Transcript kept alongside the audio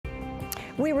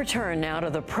We return now to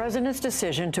the president's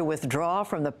decision to withdraw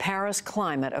from the Paris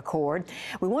Climate Accord.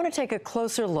 We want to take a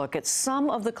closer look at some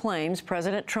of the claims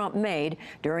President Trump made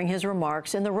during his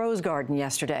remarks in the Rose Garden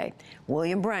yesterday.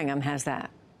 William Brangham has that.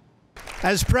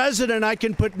 As president, I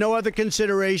can put no other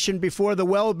consideration before the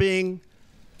well-being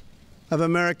of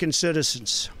American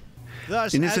citizens.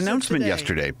 Thus, in his announcement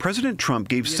yesterday, President Trump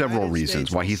gave several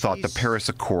reasons why he thought the Paris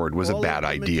Accord was a bad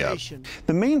idea.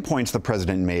 The main points the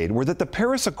president made were that the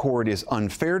Paris Accord is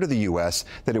unfair to the U.S.,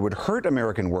 that it would hurt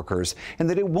American workers, and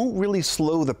that it won't really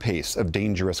slow the pace of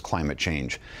dangerous climate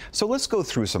change. So let's go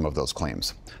through some of those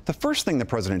claims. The first thing the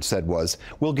president said was,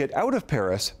 we'll get out of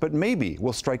Paris, but maybe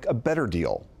we'll strike a better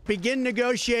deal. Begin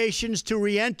negotiations to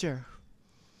re-enter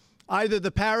either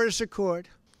the Paris Accord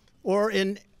or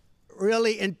in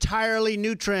really entirely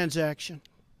new transaction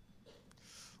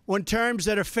on terms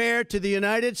that are fair to the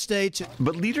United States.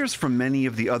 But leaders from many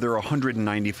of the other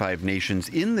 195 nations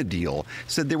in the deal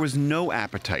said there was no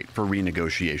appetite for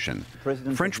renegotiation.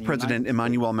 French President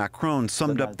Emmanuel Macron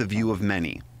summed up the view of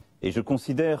many. He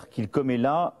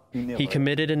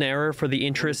committed an error for the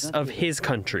interests of his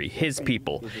country, his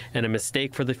people, and a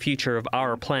mistake for the future of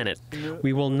our planet.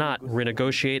 We will not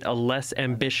renegotiate a less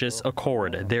ambitious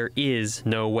accord. There is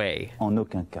no way.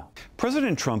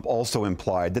 President Trump also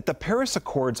implied that the Paris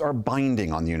Accords are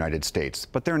binding on the United States,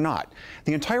 but they're not.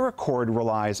 The entire accord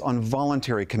relies on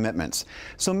voluntary commitments.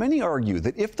 So many argue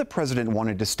that if the president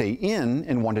wanted to stay in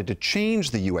and wanted to change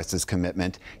the U.S.'s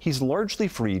commitment, he's largely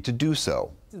free to do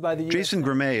so. Jason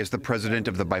Grimay is the president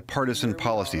of the Bipartisan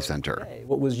Policy Center.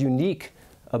 What was unique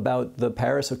about the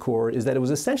Paris Accord is that it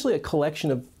was essentially a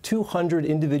collection of 200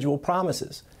 individual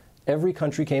promises. Every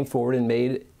country came forward and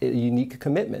made a unique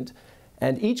commitment,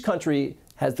 and each country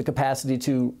has the capacity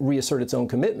to reassert its own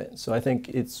commitment. So I think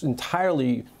it's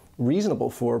entirely reasonable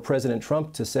for President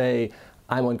Trump to say,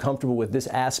 I'm uncomfortable with this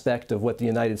aspect of what the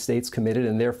United States committed,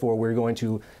 and therefore we're going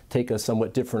to take a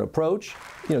somewhat different approach.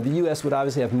 You know, the U.S. would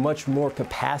obviously have much more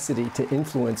capacity to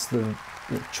influence the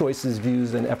choices,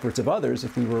 views, and efforts of others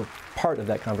if we were part of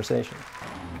that conversation.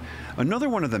 Another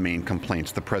one of the main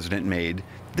complaints the president made,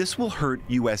 this will hurt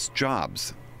U.S.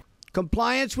 jobs.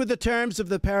 Compliance with the terms of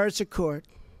the Paris Accord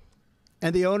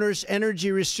and the onerous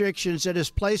energy restrictions that is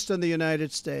placed on the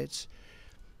United States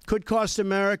could cost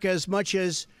America as much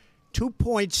as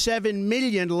 2.7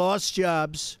 million lost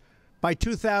jobs by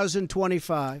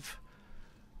 2025,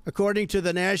 according to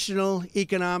the National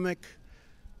Economic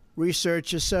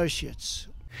Research Associates.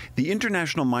 The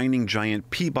international mining giant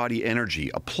Peabody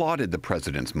Energy applauded the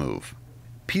president's move.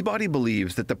 Peabody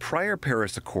believes that the prior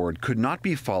Paris Accord could not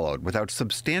be followed without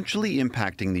substantially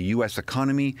impacting the U.S.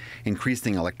 economy,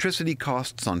 increasing electricity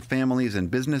costs on families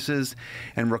and businesses,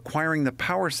 and requiring the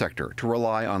power sector to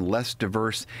rely on less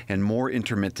diverse and more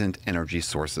intermittent energy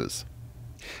sources.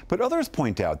 But others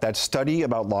point out that study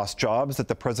about lost jobs that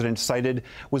the president cited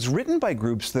was written by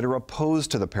groups that are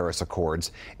opposed to the Paris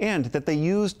Accords, and that they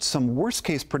used some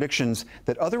worst-case predictions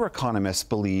that other economists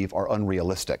believe are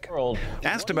unrealistic.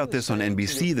 Asked about this on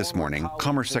NBC this morning,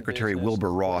 Commerce Secretary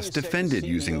Wilbur Ross defended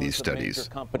using these studies.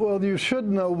 Well, you should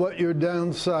know what your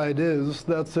downside is.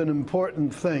 That's an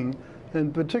important thing,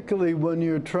 and particularly when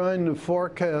you're trying to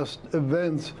forecast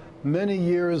events many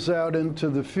years out into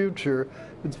the future,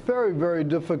 it's very, very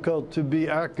difficult to be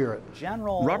accurate.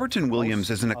 Robertson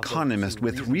Williams is an economist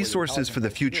with Resources for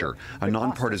the Future, a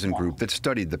nonpartisan group that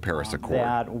studied the Paris Accord.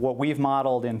 That what we've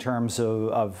modeled in terms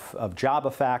of job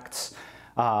effects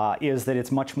is that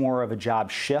it's much more of a job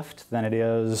shift than it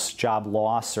is job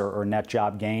loss or net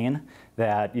job gain.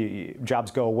 That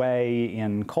jobs go away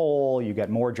in coal, you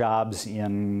get more jobs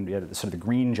in sort of the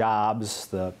green jobs,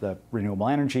 the renewable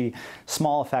energy,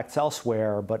 small effects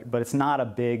elsewhere, but it's not a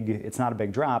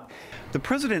big drop. The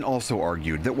president also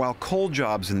argued that while coal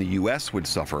jobs in the U.S. would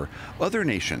suffer, other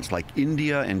nations like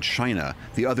India and China,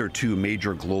 the other two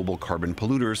major global carbon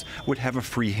polluters, would have a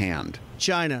free hand.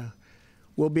 China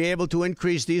will be able to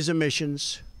increase these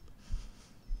emissions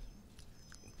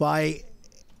by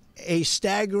a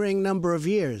staggering number of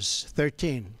years,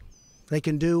 13. They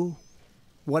can do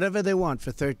whatever they want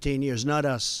for 13 years, not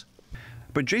us.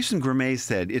 But Jason Grimay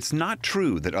said it's not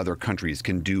true that other countries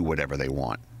can do whatever they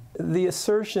want. The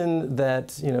assertion that,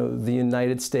 the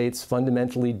United States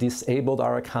fundamentally disabled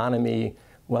our economy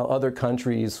while other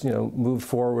countries, moved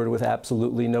forward with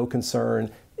absolutely no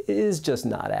concern is just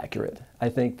not accurate. I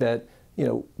think that,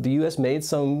 the U.S. made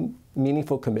some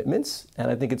meaningful commitments,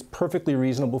 and I think it's perfectly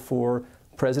reasonable for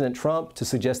President Trump to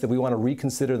suggest that we want to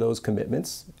reconsider those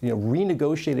commitments.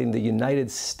 Renegotiating the United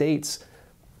States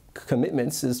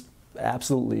commitments is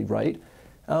absolutely right.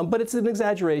 But it's an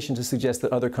exaggeration to suggest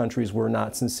that other countries were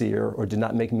not sincere or did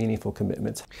not make meaningful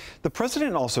commitments. The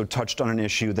president also touched on an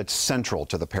issue that's central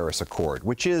to the Paris Accord,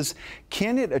 which is,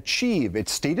 can it achieve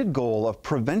its stated goal of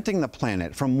preventing the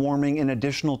planet from warming an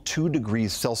additional 2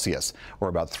 degrees Celsius, or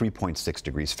about 3.6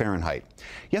 degrees Fahrenheit?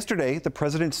 Yesterday, the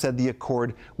president said the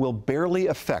accord will barely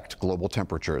affect global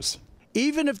temperatures.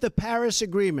 Even if the Paris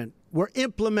Agreement were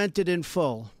implemented in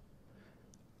full,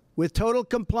 with total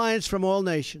compliance from all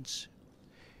nations,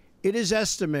 it is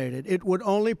estimated it would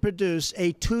only produce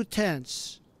a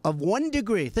 0.2 of 1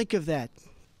 degree, think of that,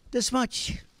 this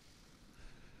much,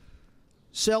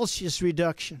 Celsius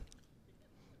reduction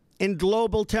in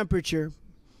global temperature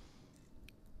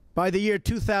by the year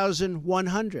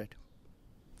 2100.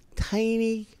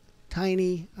 Tiny,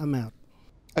 tiny amount.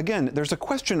 Again, there's a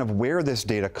question of where this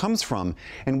data comes from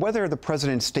and whether the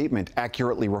president's statement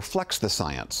accurately reflects the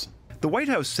science. The White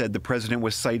House said the president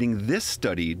was citing this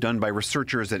study done by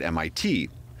researchers at MIT.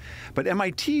 But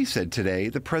MIT said today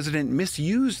the president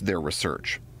misused their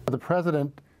research. The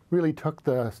president really took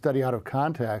the study out of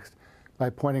context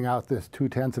by pointing out this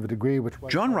 0.2 of a degree, which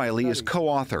was John Riley is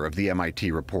co-author of the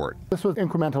MIT report. This was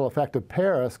incremental effect of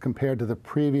Paris compared to the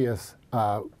previous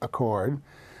accord.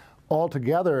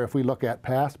 Altogether, if we look at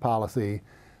past policy,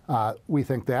 we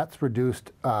think that's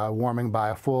reduced warming by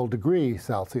a full degree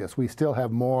Celsius. We still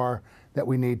have more that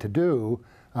we need to do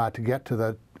to get to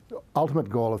the ultimate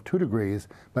goal of 2 degrees,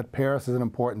 but Paris is an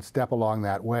important step along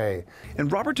that way. And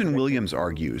Roberton Williams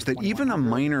argues that even a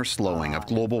minor slowing of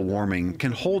global warming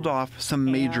can hold off some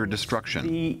major destruction.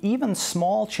 Even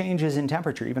small changes in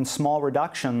temperature, even small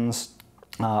reductions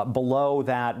below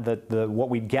what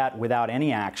we'd get without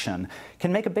any action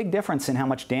can make a big difference in how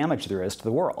much damage there is to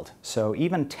the world. So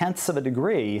even 0.1 of a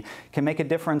degree can make a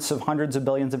difference of hundreds of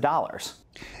billions of dollars.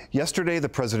 Yesterday, the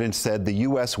president said the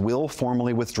U.S. will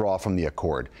formally withdraw from the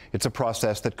accord. It's a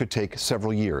process that could take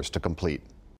several years to complete.